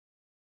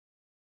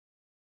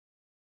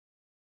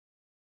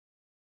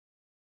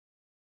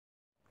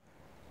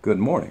Good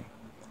morning.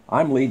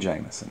 I'm Lee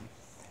Jamison,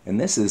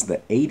 and this is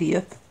the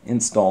 80th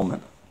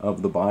installment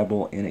of the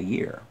Bible in a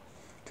Year.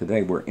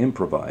 Today we're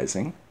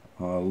improvising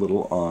a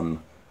little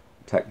on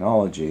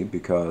technology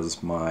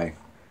because my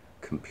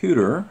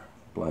computer,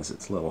 bless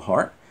its little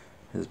heart,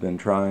 has been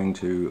trying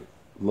to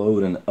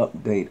load an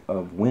update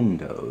of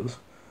Windows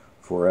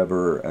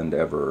forever and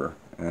ever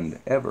and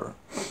ever.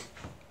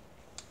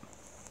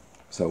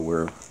 So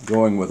we're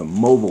going with a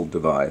mobile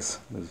device.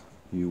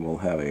 You will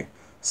have a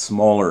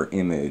smaller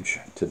image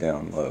to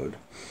download.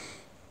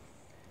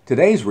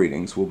 Today's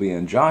readings will be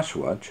in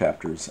Joshua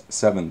chapters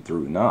 7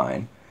 through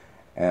 9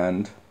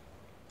 and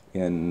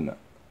in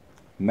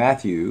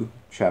Matthew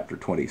chapter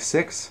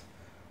 26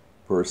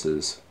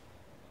 verses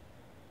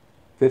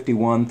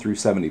 51 through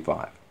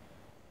 75.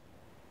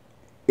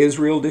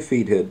 Israel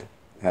defeated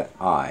at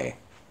Ai.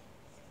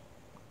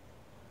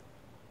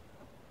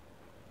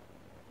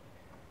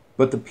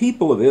 But the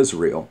people of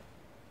Israel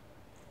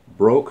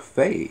broke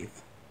faith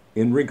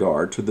in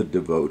regard to the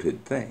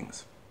devoted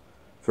things.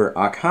 For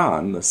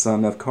Achan, the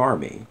son of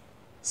Carmi,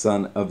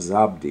 son of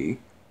Zabdi,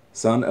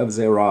 son of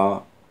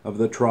Zerah of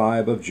the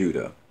tribe of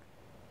Judah,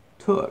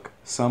 took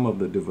some of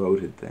the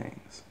devoted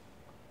things.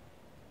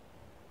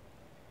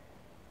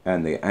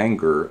 And the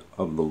anger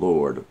of the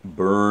Lord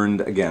burned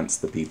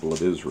against the people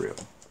of Israel.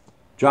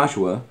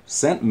 Joshua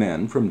sent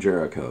men from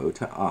Jericho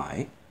to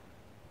Ai,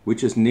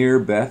 which is near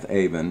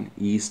Beth-aven,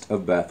 east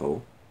of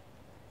Bethel,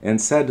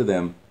 and said to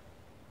them,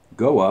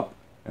 "Go up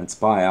and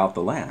spy out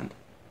the land."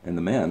 And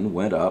the men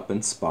went up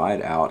and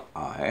spied out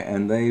Ai,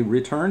 and they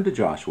returned to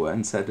Joshua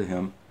and said to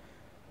him,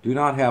 "Do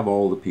not have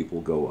all the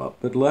people go up,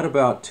 but let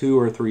about 2,000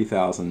 or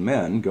 3,000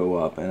 men go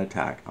up and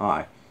attack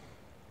Ai.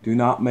 Do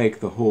not make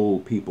the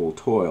whole people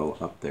toil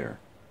up there,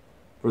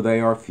 for they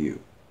are few."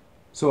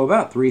 So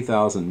about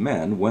 3,000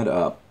 men went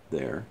up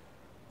there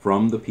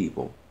from the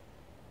people,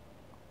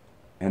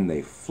 and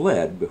they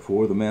fled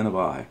before the men of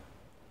Ai.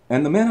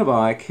 And the men of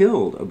Ai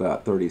killed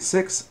about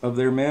 36 of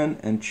their men,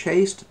 and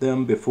chased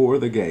them before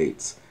the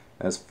gates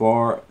as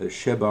far as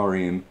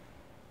Shebarim,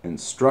 and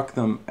struck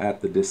them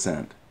at the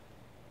descent.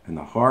 And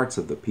the hearts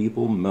of the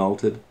people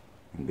melted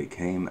and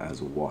became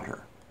as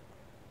water.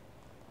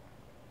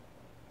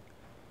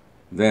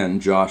 Then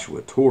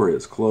Joshua tore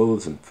his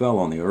clothes and fell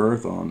on the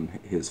earth on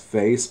his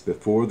face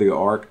before the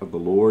ark of the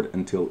Lord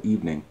until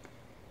evening,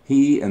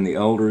 he and the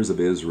elders of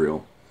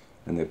Israel.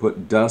 And they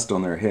put dust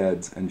on their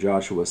heads, and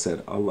Joshua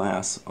said,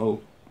 "Alas,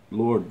 O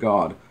Lord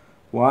God,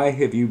 why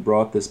have you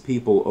brought this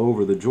people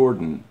over the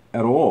Jordan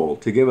at all,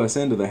 to give us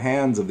into the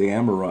hands of the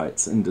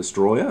Amorites and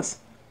destroy us?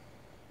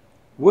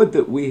 Would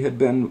that we had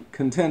been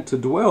content to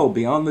dwell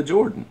beyond the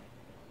Jordan.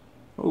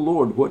 O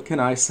Lord, what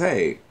can I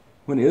say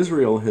when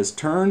Israel has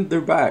turned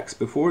their backs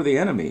before the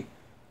enemy?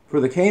 For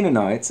the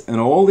Canaanites and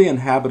all the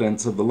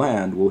inhabitants of the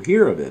land will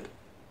hear of it,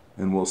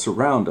 and will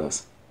surround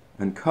us,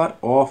 and cut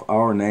off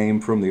our name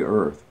from the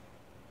earth.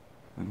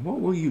 And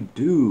what will you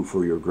do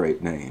for your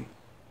great name?"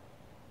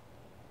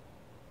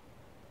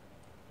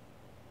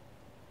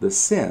 The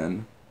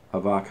sin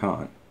of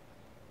Achan.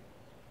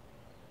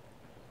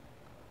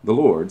 The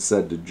Lord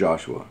said to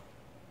Joshua,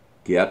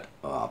 "Get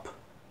up.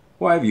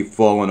 Why have you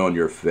fallen on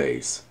your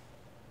face?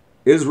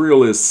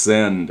 Israel is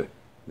sinned.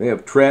 They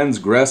have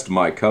transgressed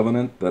my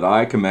covenant that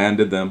I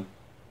commanded them.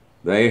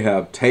 They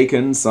have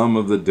taken some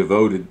of the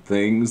devoted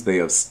things. They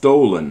have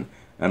stolen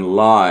and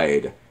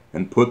lied,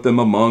 and put them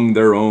among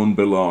their own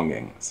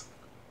belongings.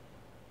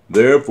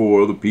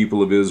 Therefore the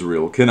people of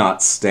Israel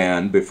cannot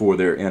stand before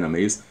their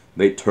enemies.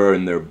 They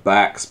turn their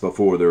backs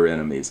before their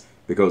enemies,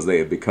 because they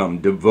have become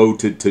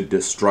devoted to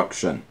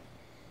destruction.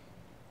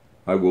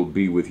 I will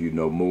be with you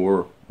no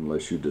more,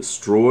 unless you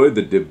destroy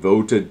the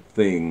devoted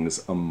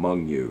things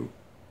among you.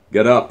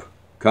 Get up,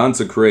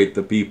 consecrate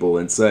the people,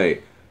 and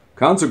say,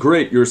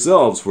 'Consecrate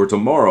yourselves for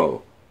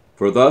tomorrow,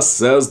 for thus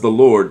says the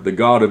Lord, the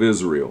God of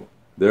Israel.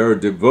 There are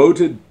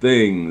devoted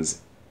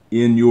things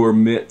in your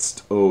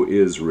midst, O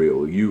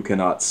Israel. You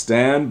cannot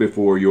stand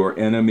before your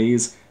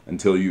enemies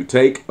until you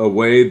take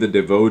away the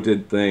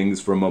devoted things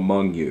from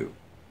among you.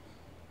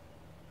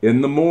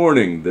 In the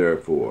morning,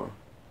 therefore,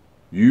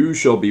 you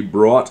shall be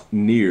brought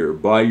near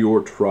by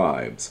your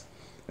tribes,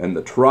 and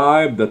the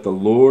tribe that the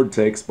Lord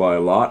takes by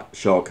lot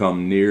shall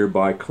come near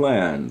by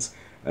clans,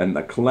 and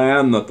the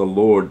clan that the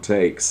Lord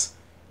takes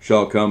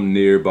shall come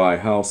near by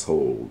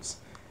households.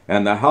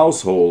 And the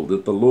household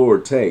that the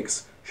Lord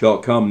takes shall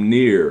come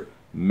near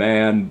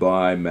man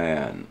by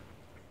man.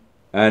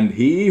 And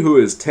he who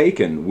is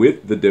taken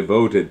with the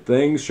devoted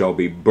things shall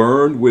be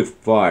burned with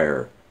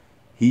fire,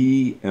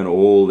 he and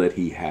all that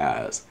he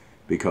has,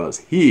 because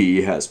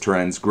he has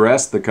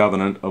transgressed the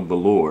covenant of the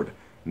Lord,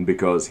 and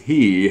because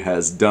he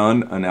has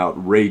done an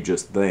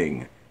outrageous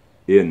thing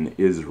in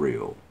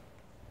Israel."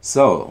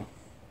 So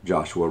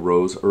Joshua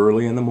rose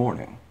early in the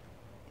morning,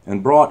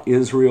 and brought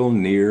Israel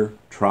near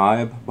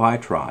tribe by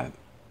tribe,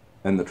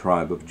 and the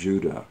tribe of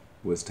Judah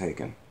was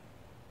taken.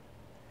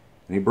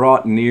 And he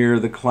brought near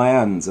the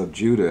clans of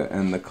Judah,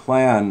 and the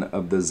clan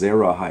of the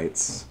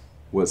Zerahites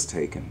was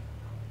taken.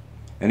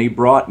 And he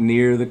brought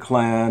near the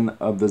clan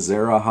of the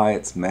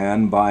Zerahites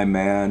man by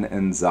man,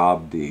 and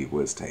Zabdi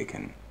was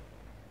taken.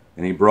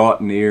 And he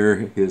brought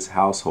near his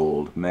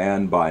household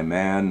man by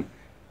man,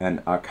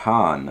 and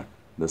Achan,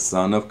 the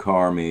son of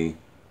Carmi,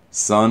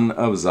 son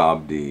of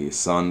Zabdi,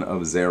 son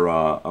of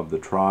Zerah, of the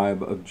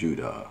tribe of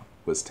Judah,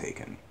 was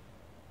taken.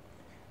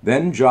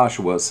 Then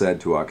Joshua said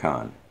to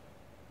Achan,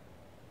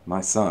 My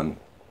son,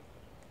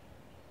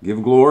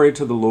 give glory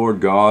to the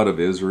Lord God of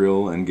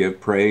Israel, and give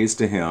praise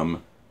to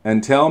him,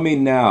 and tell me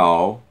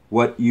now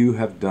what you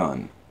have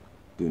done.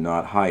 Do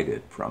not hide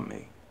it from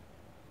me.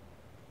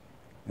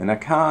 And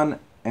Achan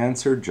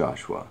answered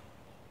Joshua,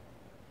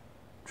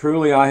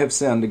 Truly I have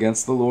sinned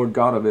against the Lord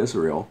God of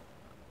Israel,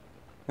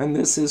 and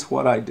this is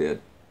what I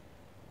did.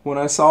 When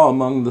I saw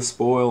among the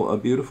spoil a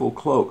beautiful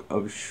cloak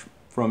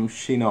from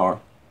Shinar,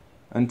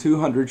 and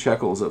 200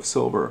 shekels of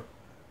silver,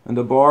 and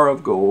a bar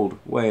of gold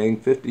weighing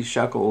 50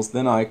 shekels,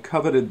 then I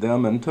coveted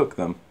them and took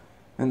them,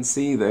 and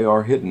see, they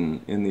are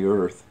hidden in the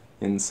earth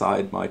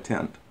inside my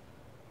tent,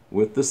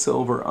 with the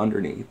silver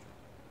underneath.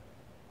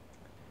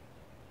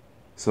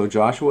 So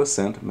Joshua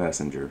sent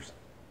messengers,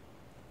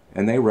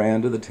 and they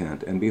ran to the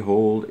tent, and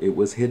behold, it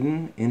was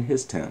hidden in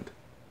his tent,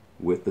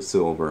 with the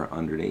silver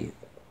underneath.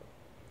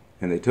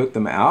 And they took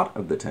them out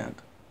of the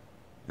tent,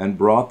 and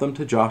brought them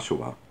to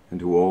Joshua and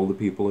to all the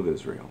people of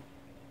Israel.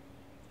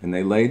 And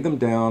they laid them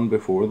down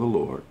before the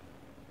Lord.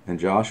 And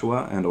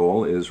Joshua and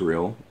all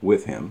Israel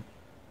with him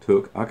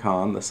took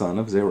Achan the son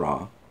of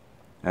Zerah,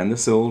 and the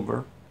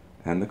silver,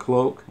 and the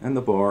cloak, and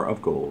the bar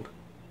of gold,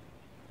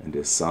 and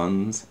his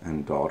sons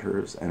and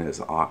daughters, and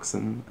his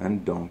oxen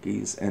and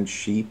donkeys and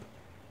sheep,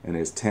 and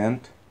his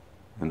tent,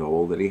 and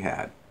all that he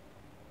had.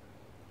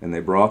 And they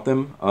brought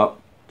them up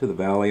to the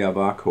valley of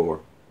Achor.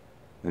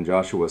 And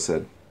Joshua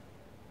said,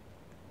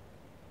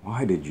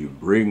 Why did you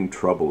bring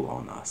trouble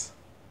on us?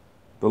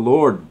 The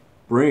Lord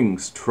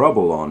brings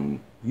trouble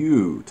on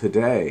you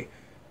today.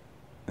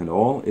 And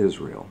all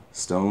Israel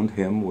stoned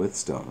him with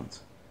stones.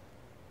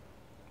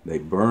 They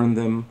burned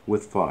them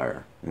with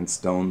fire, and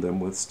stoned them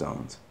with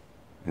stones.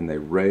 And they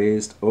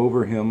raised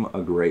over him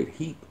a great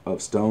heap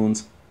of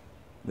stones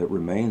that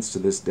remains to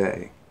this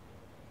day.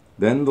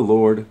 Then the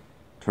Lord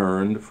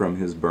turned from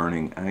his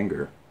burning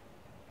anger.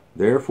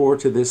 Therefore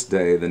to this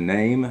day the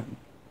name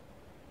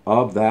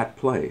of that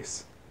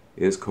place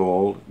is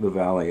called the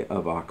Valley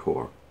of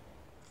Achor.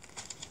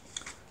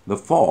 The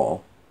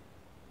fall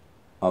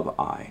of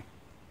Ai.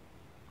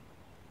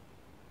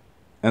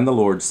 And the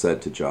Lord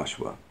said to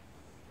Joshua,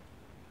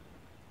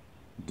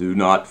 Do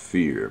not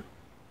fear,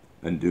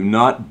 and do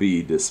not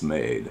be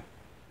dismayed.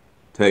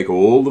 Take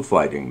all the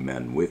fighting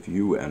men with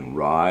you, and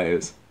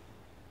rise.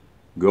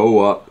 Go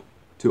up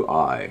to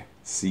Ai.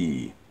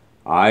 See,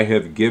 I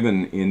have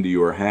given into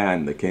your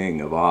hand the king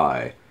of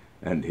Ai,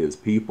 and his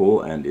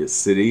people, and his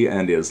city,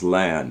 and his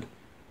land.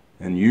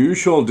 And you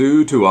shall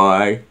do to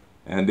Ai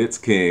and its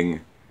king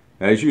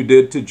as you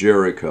did to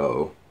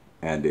Jericho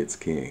and its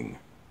king.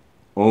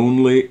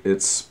 Only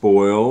its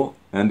spoil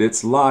and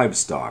its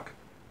livestock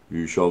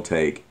you shall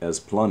take as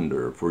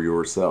plunder for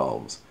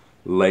yourselves.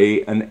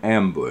 Lay an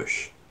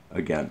ambush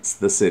against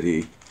the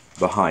city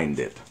behind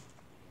it.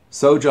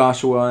 So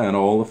Joshua and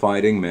all the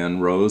fighting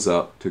men rose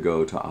up to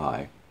go to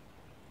Ai.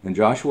 And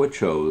Joshua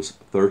chose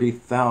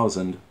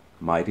 30,000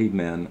 mighty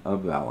men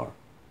of valor,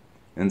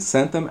 and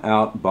sent them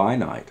out by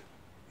night.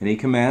 And he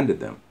commanded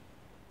them,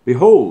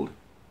 Behold,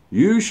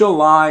 you shall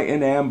lie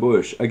in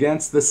ambush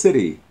against the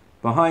city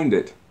behind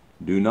it.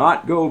 Do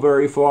not go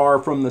very far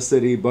from the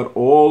city, but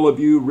all of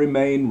you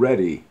remain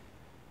ready.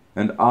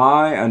 And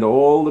I and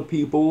all the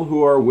people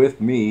who are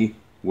with me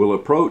will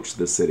approach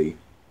the city.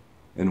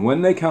 And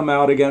when they come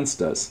out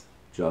against us,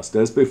 just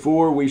as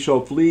before, we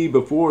shall flee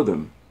before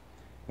them.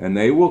 And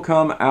they will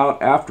come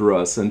out after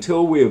us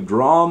until we have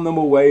drawn them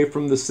away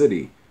from the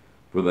city.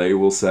 For they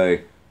will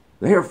say,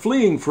 They are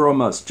fleeing from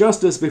us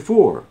just as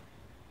before.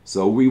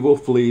 So we will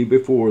flee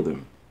before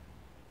them.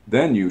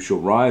 Then you shall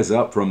rise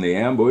up from the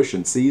ambush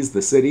and seize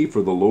the city,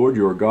 for the Lord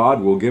your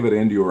God will give it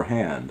into your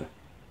hand.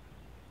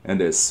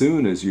 And as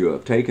soon as you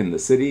have taken the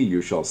city,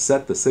 you shall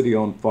set the city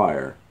on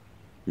fire.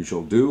 You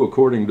shall do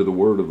according to the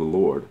word of the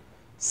Lord.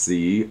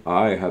 See,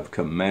 I have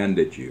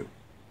commanded you.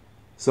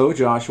 So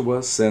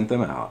Joshua sent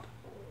them out.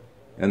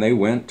 And they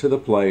went to the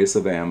place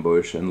of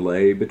ambush, and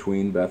lay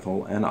between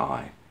Bethel and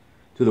Ai,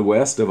 to the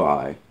west of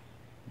Ai.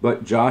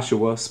 But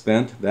Joshua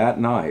spent that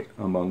night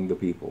among the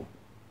people.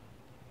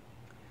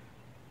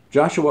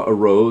 Joshua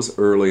arose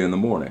early in the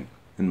morning,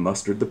 and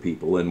mustered the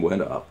people, and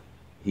went up,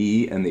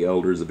 he and the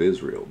elders of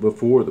Israel,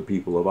 before the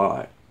people of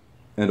Ai.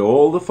 And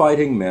all the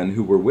fighting men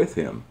who were with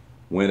him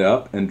went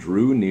up and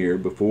drew near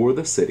before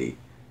the city,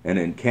 and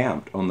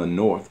encamped on the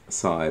north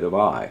side of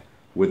Ai,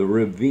 with a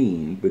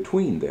ravine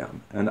between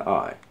them and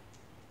Ai.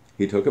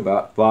 He took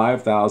about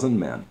 5,000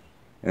 men,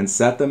 and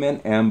set them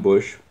in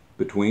ambush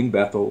between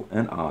Bethel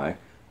and Ai,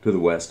 to the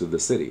west of the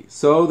city.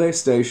 So they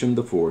stationed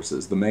the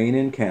forces, the main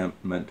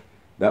encampment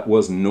that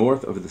was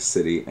north of the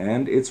city,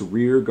 and its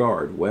rear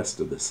guard west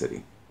of the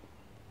city.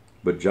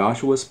 But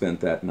Joshua spent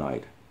that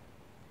night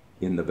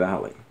in the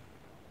valley.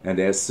 And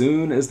as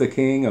soon as the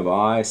king of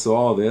Ai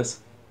saw this,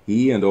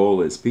 he and all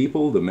his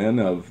people, the men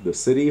of the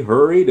city,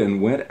 hurried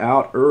and went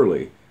out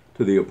early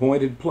to the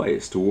appointed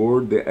place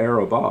toward the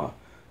Arabah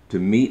to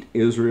meet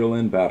Israel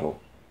in battle.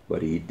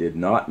 But he did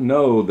not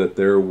know that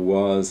there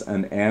was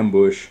an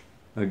ambush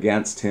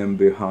against him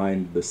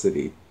behind the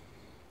city.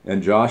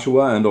 And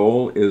Joshua and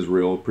all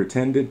Israel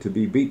pretended to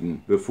be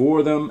beaten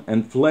before them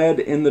and fled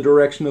in the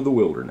direction of the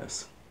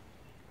wilderness.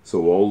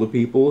 So all the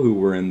people who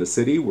were in the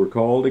city were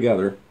called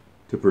together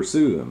to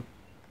pursue them.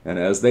 And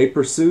as they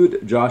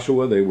pursued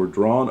Joshua, they were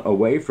drawn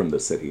away from the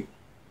city.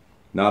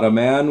 Not a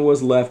man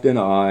was left in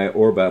Ai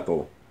or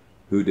Bethel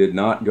who did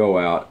not go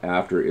out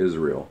after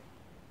Israel.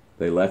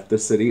 They left the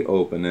city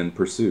open and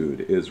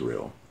pursued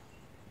Israel.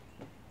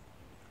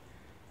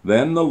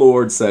 Then the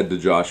Lord said to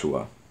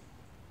Joshua,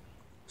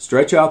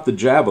 "Stretch out the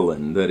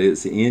javelin that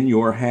is in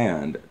your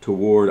hand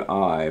toward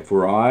Ai,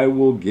 for I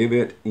will give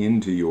it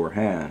into your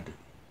hand."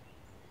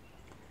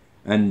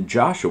 And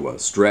Joshua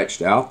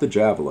stretched out the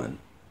javelin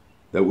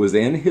that was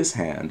in his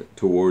hand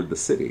toward the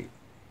city.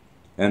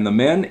 And the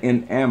men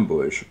in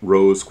ambush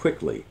rose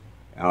quickly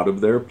out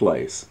of their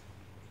place.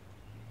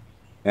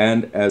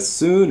 And as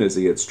soon as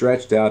he had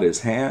stretched out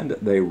his hand,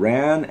 they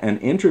ran and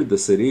entered the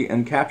city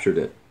and captured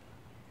it.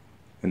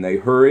 And they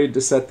hurried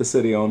to set the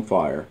city on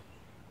fire.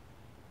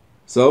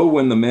 So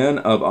when the men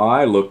of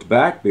Ai looked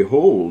back,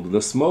 behold,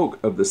 the smoke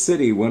of the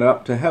city went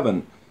up to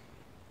heaven,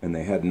 and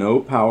they had no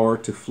power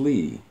to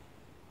flee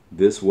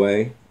this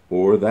way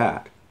or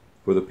that,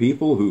 for the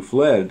people who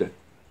fled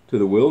to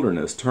the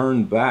wilderness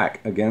turned back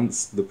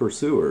against the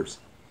pursuers.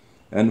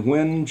 And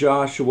when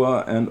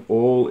Joshua and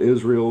all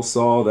Israel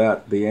saw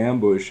that the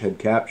ambush had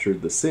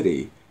captured the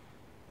city,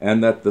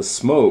 and that the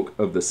smoke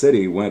of the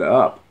city went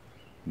up,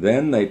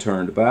 then they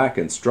turned back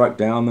and struck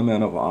down the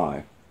men of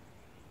Ai.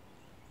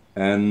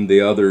 And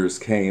the others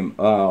came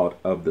out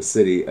of the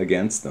city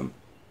against them.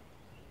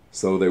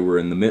 So they were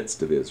in the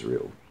midst of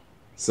Israel,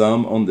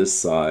 some on this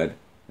side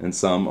and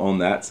some on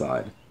that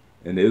side,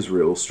 and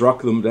Israel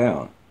struck them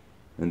down,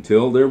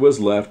 until there was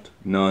left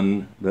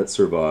none that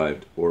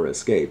survived or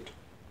escaped.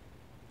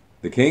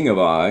 The king of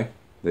Ai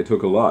they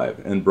took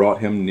alive, and brought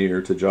him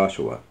near to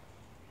Joshua.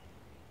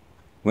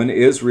 When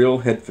Israel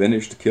had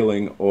finished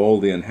killing all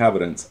the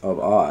inhabitants of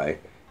Ai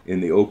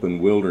in the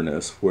open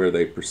wilderness where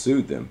they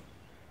pursued them,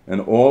 and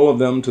all of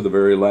them to the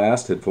very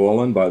last had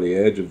fallen by the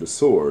edge of the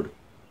sword,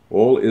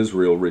 all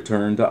Israel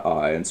returned to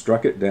Ai and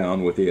struck it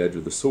down with the edge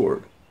of the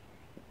sword.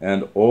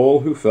 And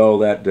all who fell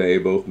that day,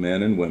 both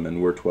men and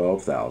women, were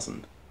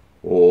 12,000,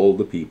 all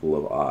the people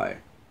of Ai.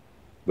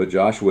 But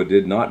Joshua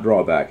did not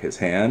draw back his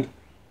hand,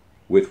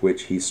 with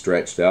which he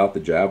stretched out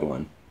the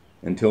javelin,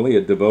 until he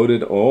had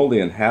devoted all the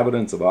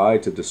inhabitants of Ai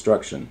to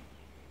destruction.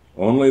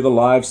 Only the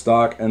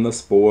livestock and the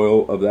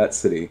spoil of that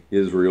city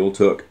Israel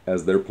took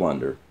as their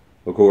plunder,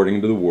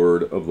 according to the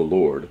word of the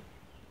Lord,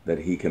 that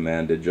he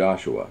commanded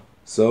Joshua.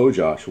 So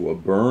Joshua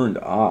burned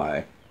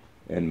Ai,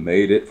 and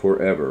made it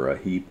forever a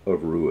heap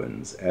of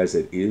ruins, as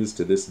it is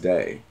to this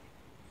day.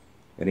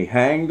 And he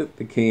hanged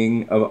the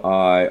king of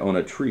Ai on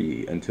a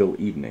tree until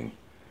evening.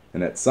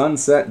 And at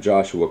sunset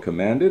Joshua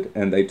commanded,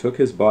 and they took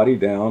his body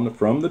down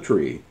from the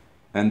tree,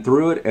 and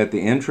threw it at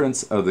the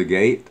entrance of the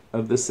gate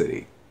of the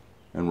city,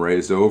 and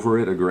raised over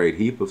it a great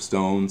heap of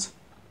stones,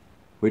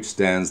 which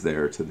stands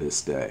there to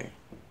this day.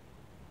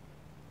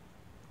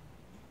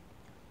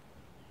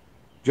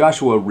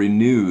 Joshua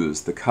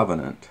renews the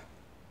covenant.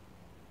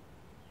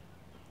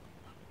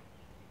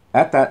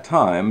 At that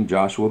time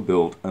Joshua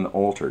built an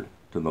altar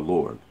to the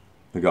Lord,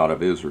 the God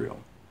of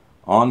Israel,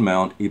 on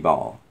Mount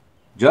Ebal,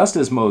 just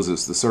as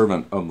Moses, the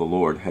servant of the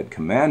Lord, had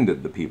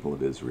commanded the people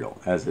of Israel,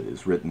 as it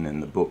is written in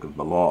the book of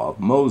the law of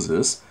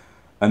Moses,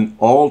 an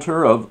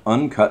altar of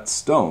uncut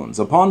stones,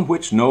 upon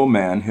which no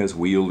man has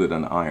wielded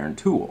an iron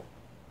tool.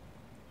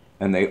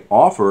 And they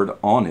offered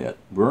on it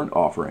burnt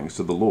offerings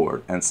to the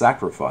Lord, and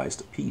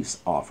sacrificed peace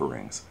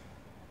offerings.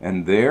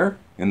 And there,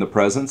 in the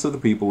presence of the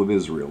people of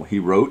Israel, he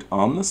wrote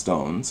on the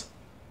stones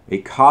a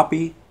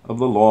copy of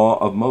the law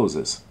of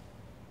Moses,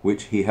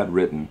 which he had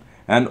written.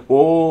 And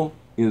all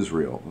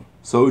Israel,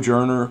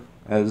 sojourner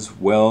as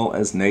well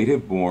as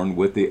native born,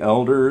 with the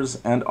elders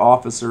and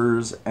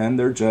officers and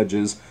their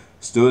judges,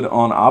 stood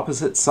on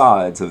opposite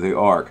sides of the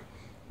ark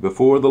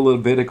before the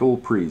Levitical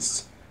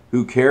priests,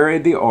 who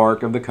carried the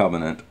ark of the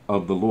covenant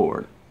of the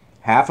Lord,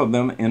 half of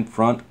them in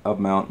front of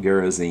Mount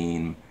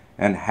Gerizim,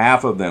 and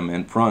half of them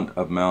in front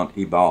of Mount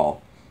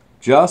Ebal,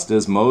 just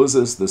as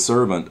Moses the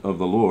servant of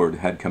the Lord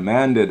had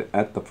commanded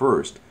at the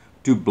first,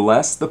 to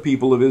bless the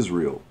people of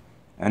Israel.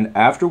 And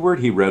afterward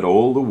he read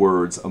all the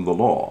words of the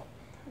law,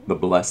 the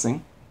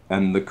blessing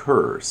and the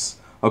curse,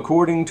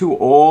 according to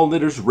all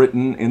that is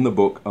written in the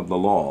book of the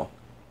law.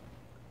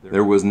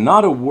 There was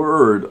not a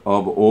word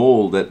of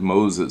all that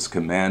Moses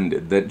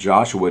commanded that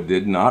Joshua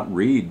did not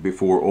read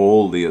before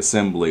all the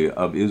assembly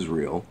of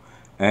Israel,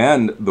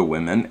 and the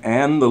women,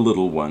 and the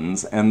little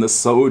ones, and the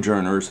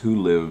sojourners who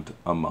lived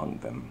among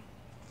them.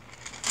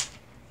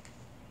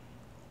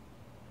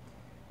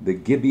 The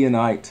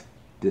Gibeonite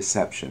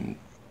Deception,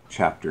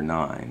 Chapter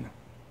 9.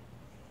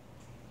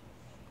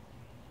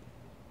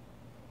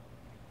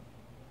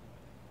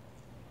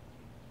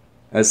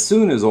 As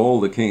soon as all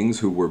the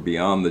kings who were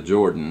beyond the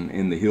Jordan,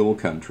 in the hill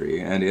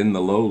country, and in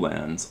the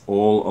lowlands,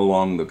 all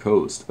along the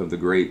coast of the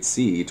great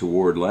sea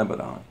toward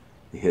Lebanon,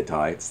 the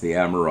Hittites, the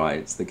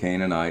Amorites, the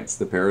Canaanites,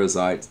 the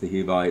Perizzites, the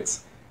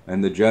Hivites,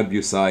 and the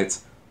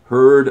Jebusites,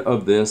 heard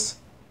of this,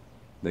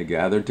 they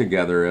gathered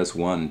together as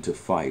one to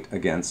fight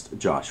against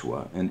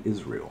Joshua and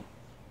Israel.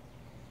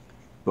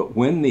 But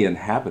when the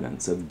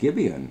inhabitants of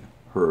Gibeon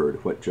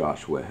heard what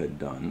Joshua had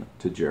done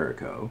to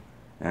Jericho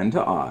and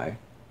to Ai,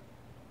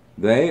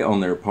 they on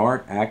their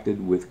part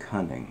acted with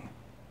cunning,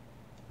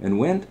 and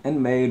went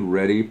and made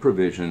ready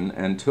provision,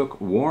 and took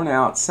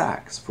worn-out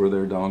sacks for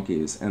their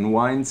donkeys, and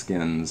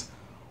wineskins,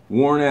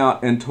 worn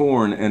out and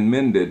torn and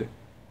mended,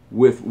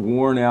 with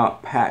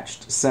worn-out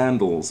patched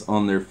sandals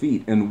on their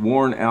feet, and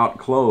worn-out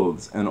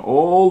clothes, and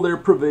all their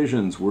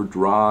provisions were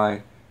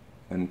dry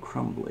and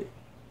crumbly.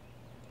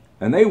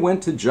 And they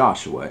went to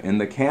Joshua in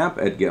the camp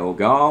at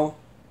Gilgal,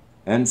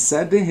 and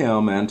said to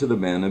him and to the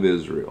men of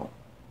Israel,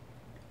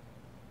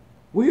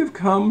 "We have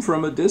come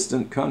from a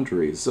distant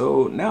country,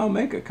 so now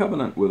make a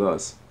covenant with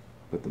us."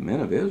 But the men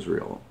of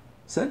Israel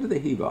said to the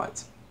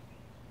Hivites,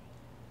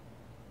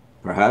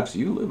 "Perhaps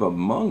you live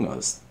among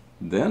us,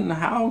 then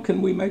how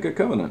can we make a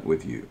covenant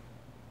with you?"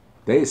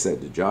 They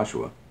said to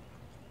Joshua,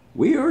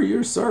 "We are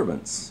your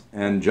servants."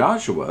 And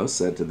Joshua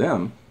said to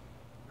them,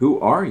 "Who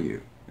are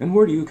you, and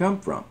where do you come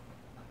from?"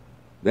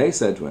 They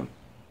said to him,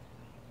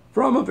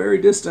 "From a very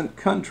distant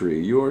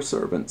country your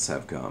servants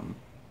have come,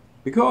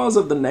 because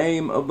of the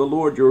name of the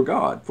Lord your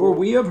God. For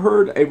we have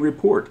heard a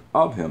report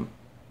of him,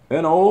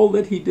 and all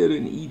that he did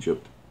in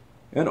Egypt,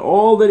 and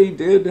all that he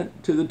did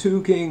to the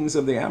 2 kings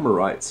of the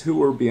Amorites who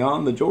were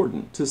beyond the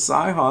Jordan, to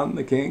Sihon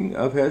the king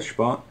of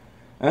Heshbon,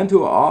 and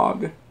to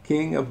Og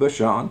king of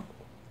Bashan,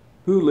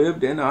 who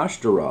lived in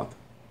Ashtaroth.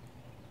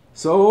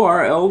 So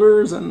our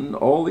elders and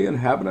all the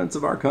inhabitants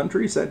of our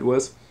country said to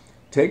us,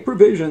 'Take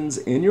provisions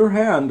in your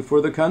hand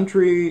for the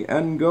country,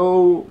 and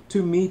go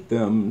to meet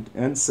them,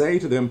 and say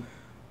to them,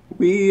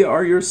 We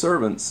are your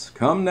servants.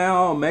 Come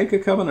now, make a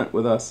covenant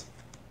with us.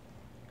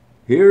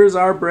 Here's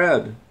our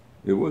bread.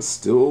 It was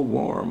still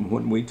warm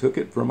when we took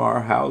it from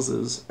our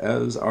houses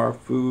as our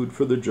food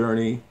for the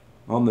journey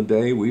on the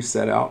day we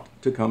set out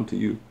to come to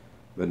you.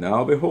 But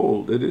now,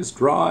 behold, it is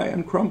dry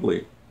and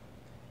crumbly.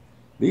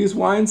 These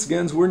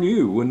wineskins were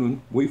new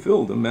when we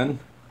filled them, and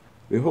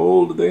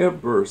behold, they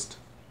have burst.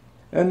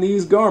 And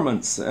these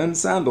garments and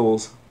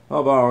sandals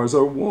of ours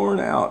are worn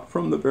out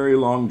from the very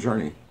long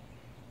journey.'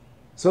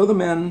 So the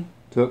men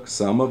took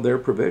some of their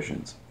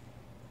provisions,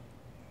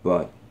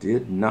 but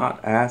did not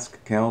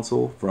ask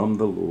counsel from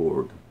the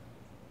Lord.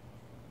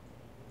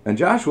 And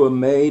Joshua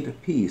made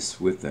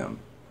peace with them,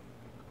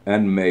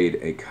 and made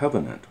a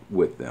covenant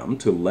with them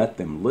to let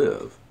them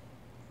live.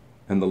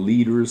 And the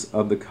leaders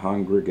of the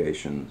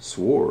congregation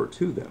swore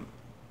to them.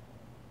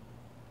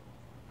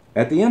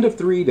 At the end of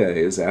 3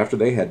 days, after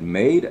they had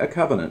made a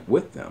covenant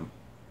with them,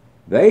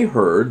 they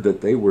heard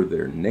that they were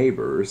their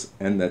neighbors,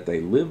 and that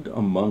they lived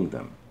among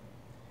them.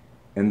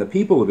 And the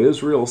people of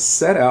Israel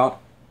set out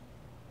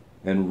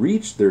and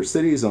reached their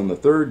cities on the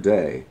 3rd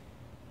day.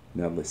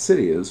 Now the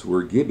cities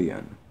were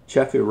Gibeon,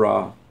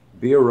 Chephirah,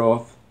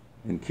 Beeroth,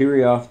 and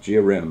Kiriath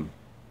Jearim.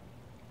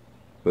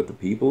 But the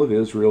people of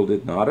Israel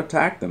did not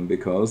attack them,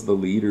 because the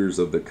leaders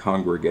of the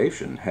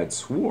congregation had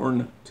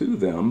sworn to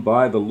them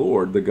by the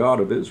Lord, the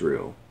God of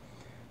Israel.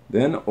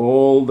 Then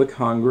all the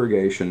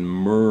congregation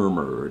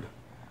murmured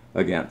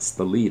against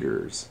the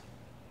leaders.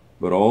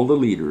 But all the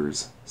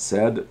leaders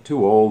said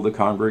to all the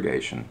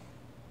congregation,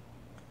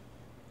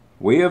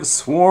 "We have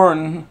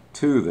sworn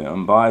to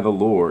them by the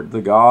Lord,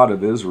 the God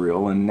of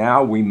Israel, and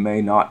now we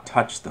may not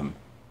touch them.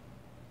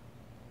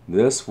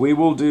 This we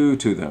will do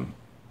to them.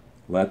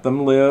 Let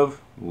them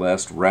live,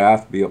 lest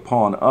wrath be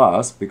upon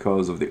us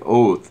because of the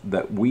oath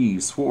that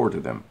we swore to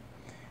them."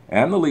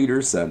 And the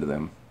leaders said to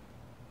them,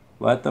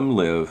 "Let them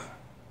live."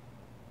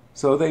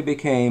 So they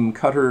became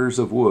cutters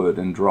of wood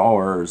and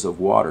drawers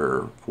of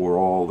water for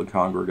all the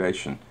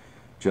congregation,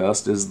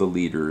 just as the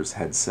leaders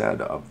had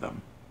said of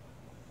them.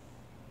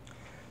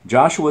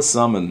 Joshua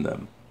summoned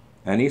them,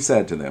 and he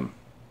said to them,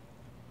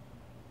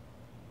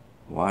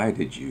 "Why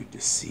did you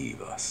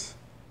deceive us,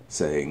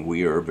 saying,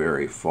 'We are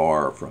very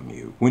far from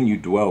you,' when you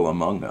dwell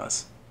among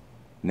us?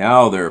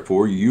 Now,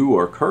 therefore, you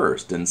are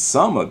cursed, and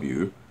some of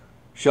you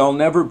shall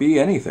never be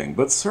anything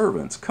but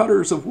servants,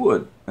 cutters of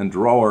wood, and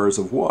drawers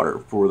of water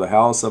for the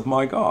house of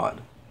my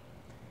God."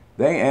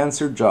 They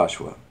answered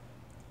Joshua,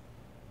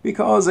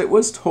 "Because it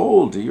was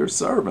told to your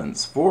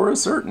servants for a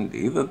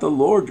certainty that the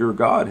Lord your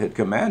God had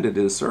commanded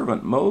his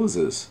servant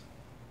Moses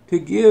to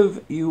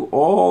give you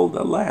all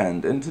the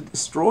land, and to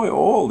destroy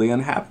all the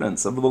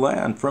inhabitants of the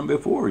land from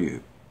before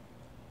you.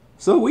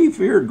 So we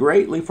feared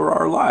greatly for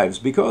our lives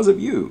because of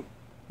you,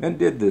 and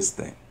did this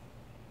thing.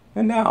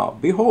 And now,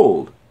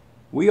 behold,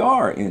 we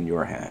are in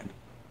your hand.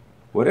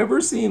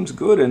 Whatever seems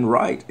good and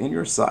right in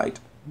your sight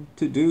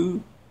to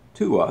do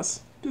to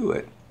us, do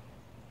it."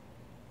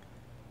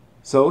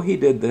 So he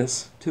did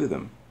this to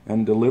them,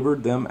 and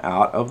delivered them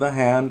out of the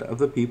hand of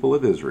the people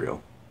of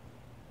Israel,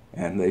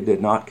 and they did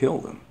not kill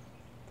them.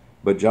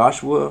 But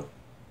Joshua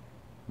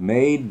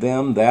made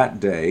them that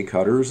day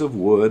cutters of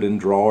wood and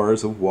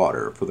drawers of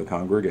water for the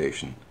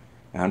congregation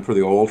and for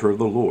the altar of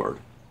the Lord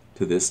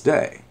to this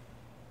day,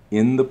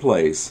 in the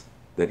place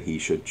that he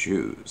should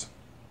choose.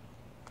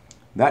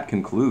 That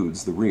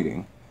concludes the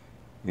reading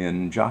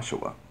in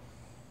Joshua.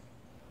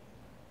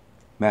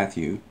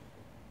 Matthew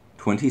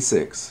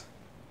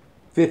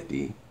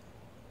 26:50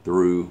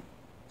 through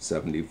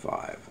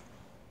 75.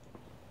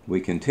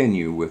 We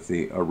continue with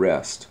the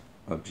arrest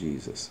of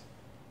Jesus.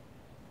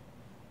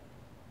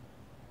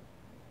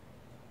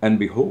 And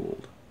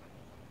behold,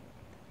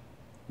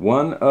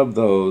 one of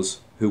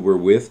those who were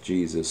with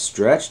Jesus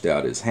stretched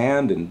out his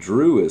hand and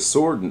drew his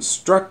sword and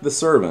struck the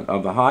servant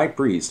of the high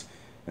priest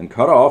and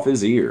cut off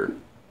his ear.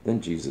 Then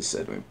Jesus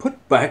said to him,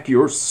 "Put back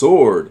your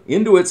sword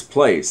into its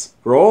place,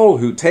 for all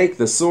who take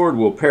the sword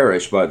will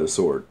perish by the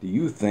sword. Do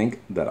you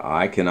think that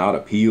I cannot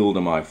appeal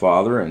to my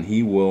Father, and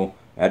he will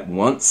at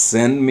once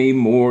send me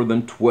more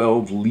than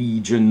 12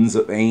 legions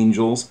of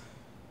angels?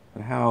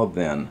 But how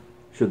then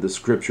should the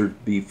scripture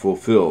be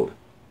fulfilled,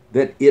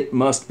 that it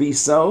must be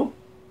so?"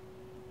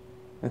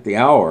 At the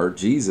hour,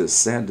 Jesus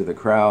said to the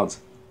crowds,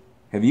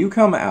 "Have you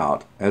come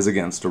out as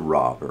against a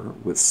robber,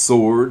 with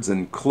swords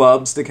and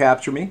clubs to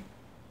capture me?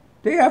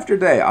 Day after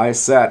day I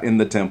sat in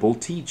the temple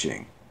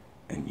teaching,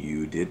 and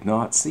you did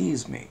not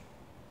seize me.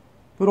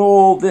 But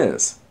all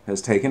this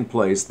has taken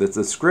place that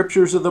the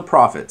scriptures of the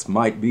prophets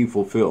might be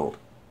fulfilled."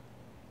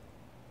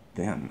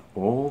 Then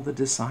all the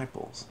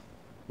disciples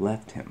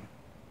left him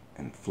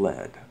and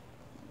fled.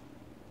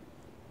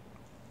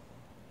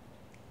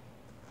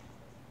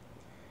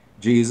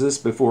 Jesus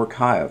before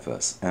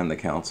Caiaphas and the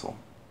council.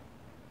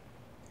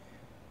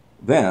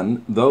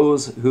 Then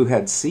those who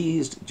had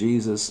seized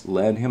Jesus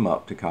led him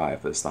up to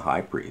Caiaphas the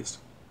high priest,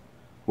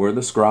 where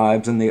the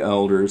scribes and the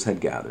elders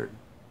had gathered.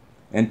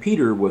 And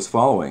Peter was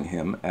following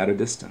him at a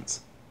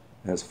distance,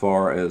 as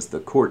far as the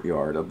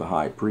courtyard of the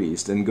high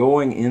priest, and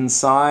going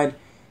inside,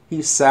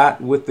 he sat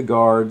with the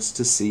guards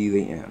to see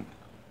the end.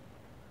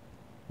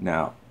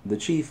 Now the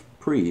chief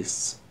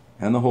priests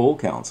and the whole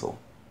council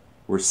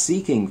were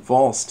seeking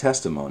false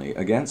testimony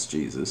against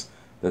Jesus,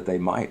 that they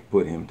might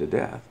put him to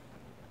death.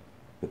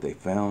 But they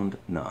found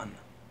none,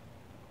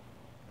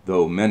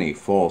 though many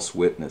false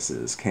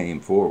witnesses came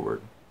forward.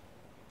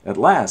 At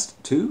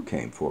last 2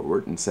 came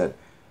forward and said,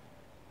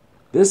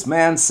 "This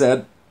man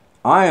said,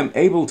 'I am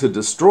able to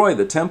destroy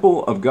the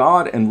temple of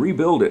God and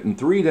rebuild it in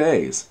 3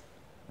 days.'"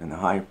 And the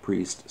high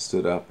priest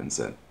stood up and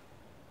said,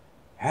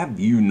 "Have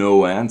you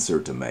no answer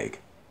to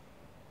make?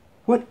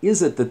 What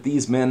is it that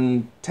these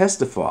men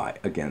testify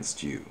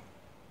against you?"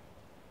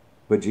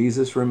 But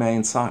Jesus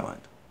remained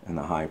silent, and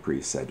the high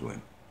priest said to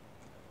him,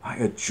 "I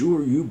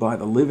adjure you by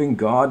the living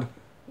God,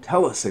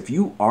 tell us if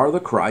you are the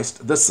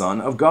Christ, the Son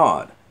of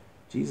God."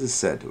 Jesus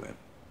said to him,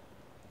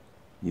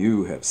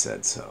 "You have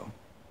said so.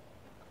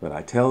 But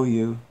I tell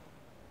you,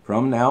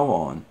 from now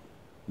on,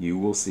 you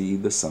will see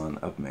the Son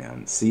of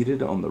Man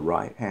seated on the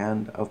right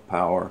hand of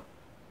power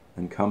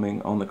and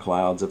coming on the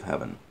clouds of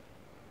heaven."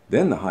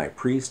 Then the high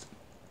priest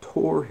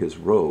tore his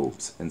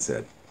robes and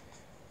said,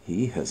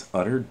 "He has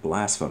uttered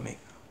blasphemy.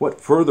 What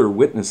further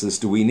witnesses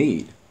do we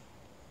need?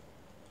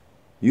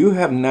 You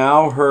have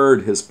now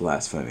heard his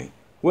blasphemy.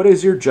 What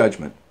is your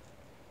judgment?"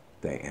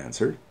 They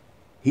answered,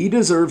 "He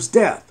deserves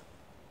death."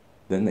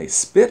 Then they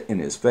spit in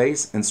his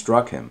face and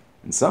struck him,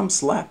 and some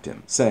slapped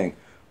him, saying,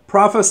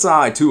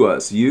 "Prophesy to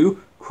us,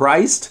 you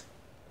Christ.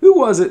 Who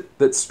was it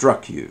that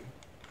struck you?"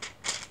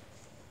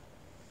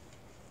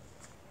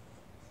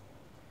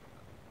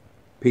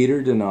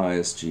 Peter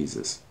denies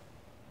Jesus.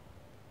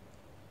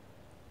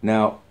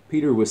 Now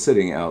Peter was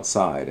sitting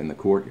outside in the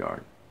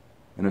courtyard,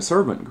 and a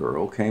servant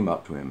girl came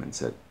up to him and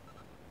said,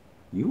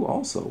 "You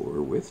also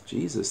were with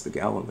Jesus the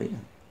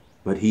Galilean."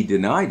 But he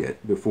denied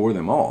it before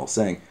them all,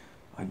 saying,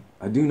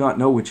 I do not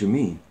know what you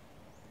mean."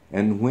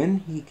 And when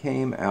he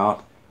came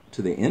out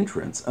to the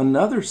entrance,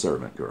 another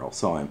servant girl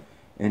saw him,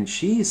 and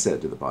she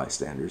said to the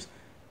bystanders,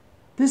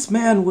 "This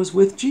man was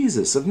with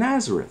Jesus of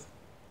Nazareth."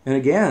 And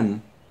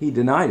again he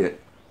denied it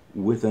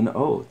with an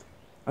oath,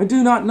 "I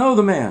do not know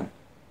the man."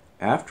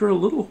 After a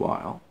little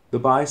while, the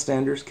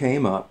bystanders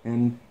came up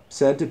and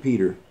said to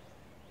Peter,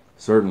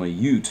 "Certainly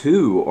you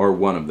too are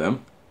one of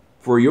them,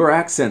 for your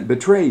accent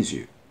betrays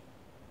you."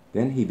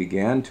 Then he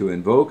began to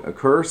invoke a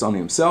curse on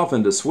himself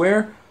and to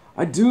swear,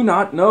 "I do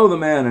not know the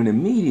man." And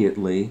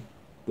immediately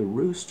the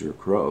rooster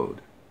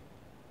crowed.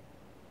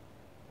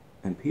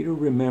 And Peter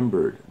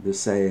remembered the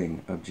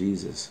saying of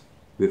Jesus,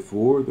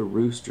 "Before the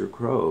rooster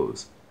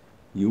crows,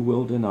 you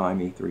will deny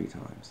me 3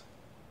 times."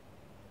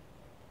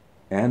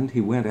 And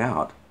he went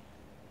out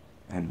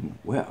and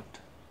wept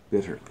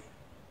bitterly.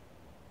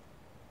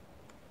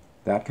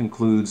 That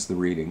concludes the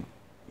reading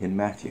in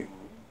Matthew.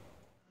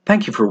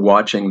 Thank you for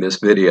watching this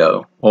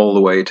video all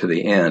the way to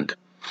the end.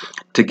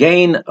 To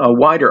gain a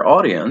wider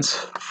audience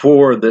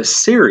for this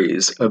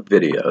series of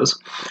videos,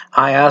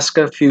 I ask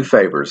a few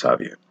favors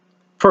of you.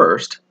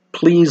 First,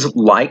 please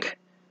like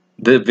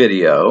the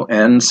video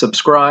and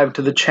subscribe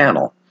to the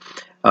channel.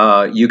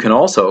 You can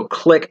also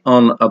click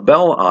on a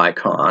bell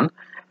icon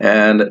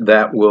and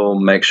that will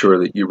make sure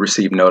that you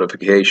receive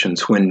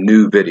notifications when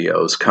new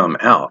videos come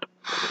out.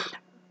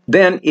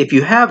 Then, if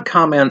you have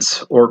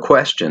comments or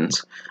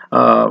questions,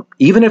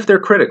 even if they're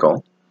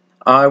critical,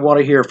 I want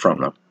to hear from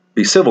them.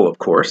 Be civil, of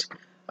course.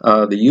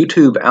 The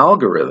YouTube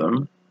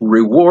algorithm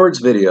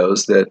rewards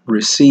videos that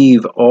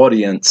receive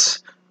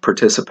audience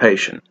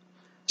participation.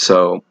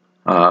 So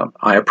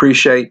I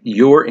appreciate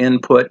your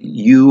input.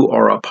 You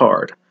are a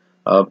part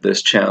of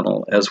this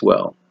channel as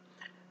well.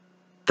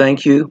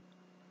 Thank you,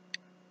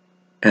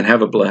 and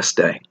have a blessed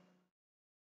day.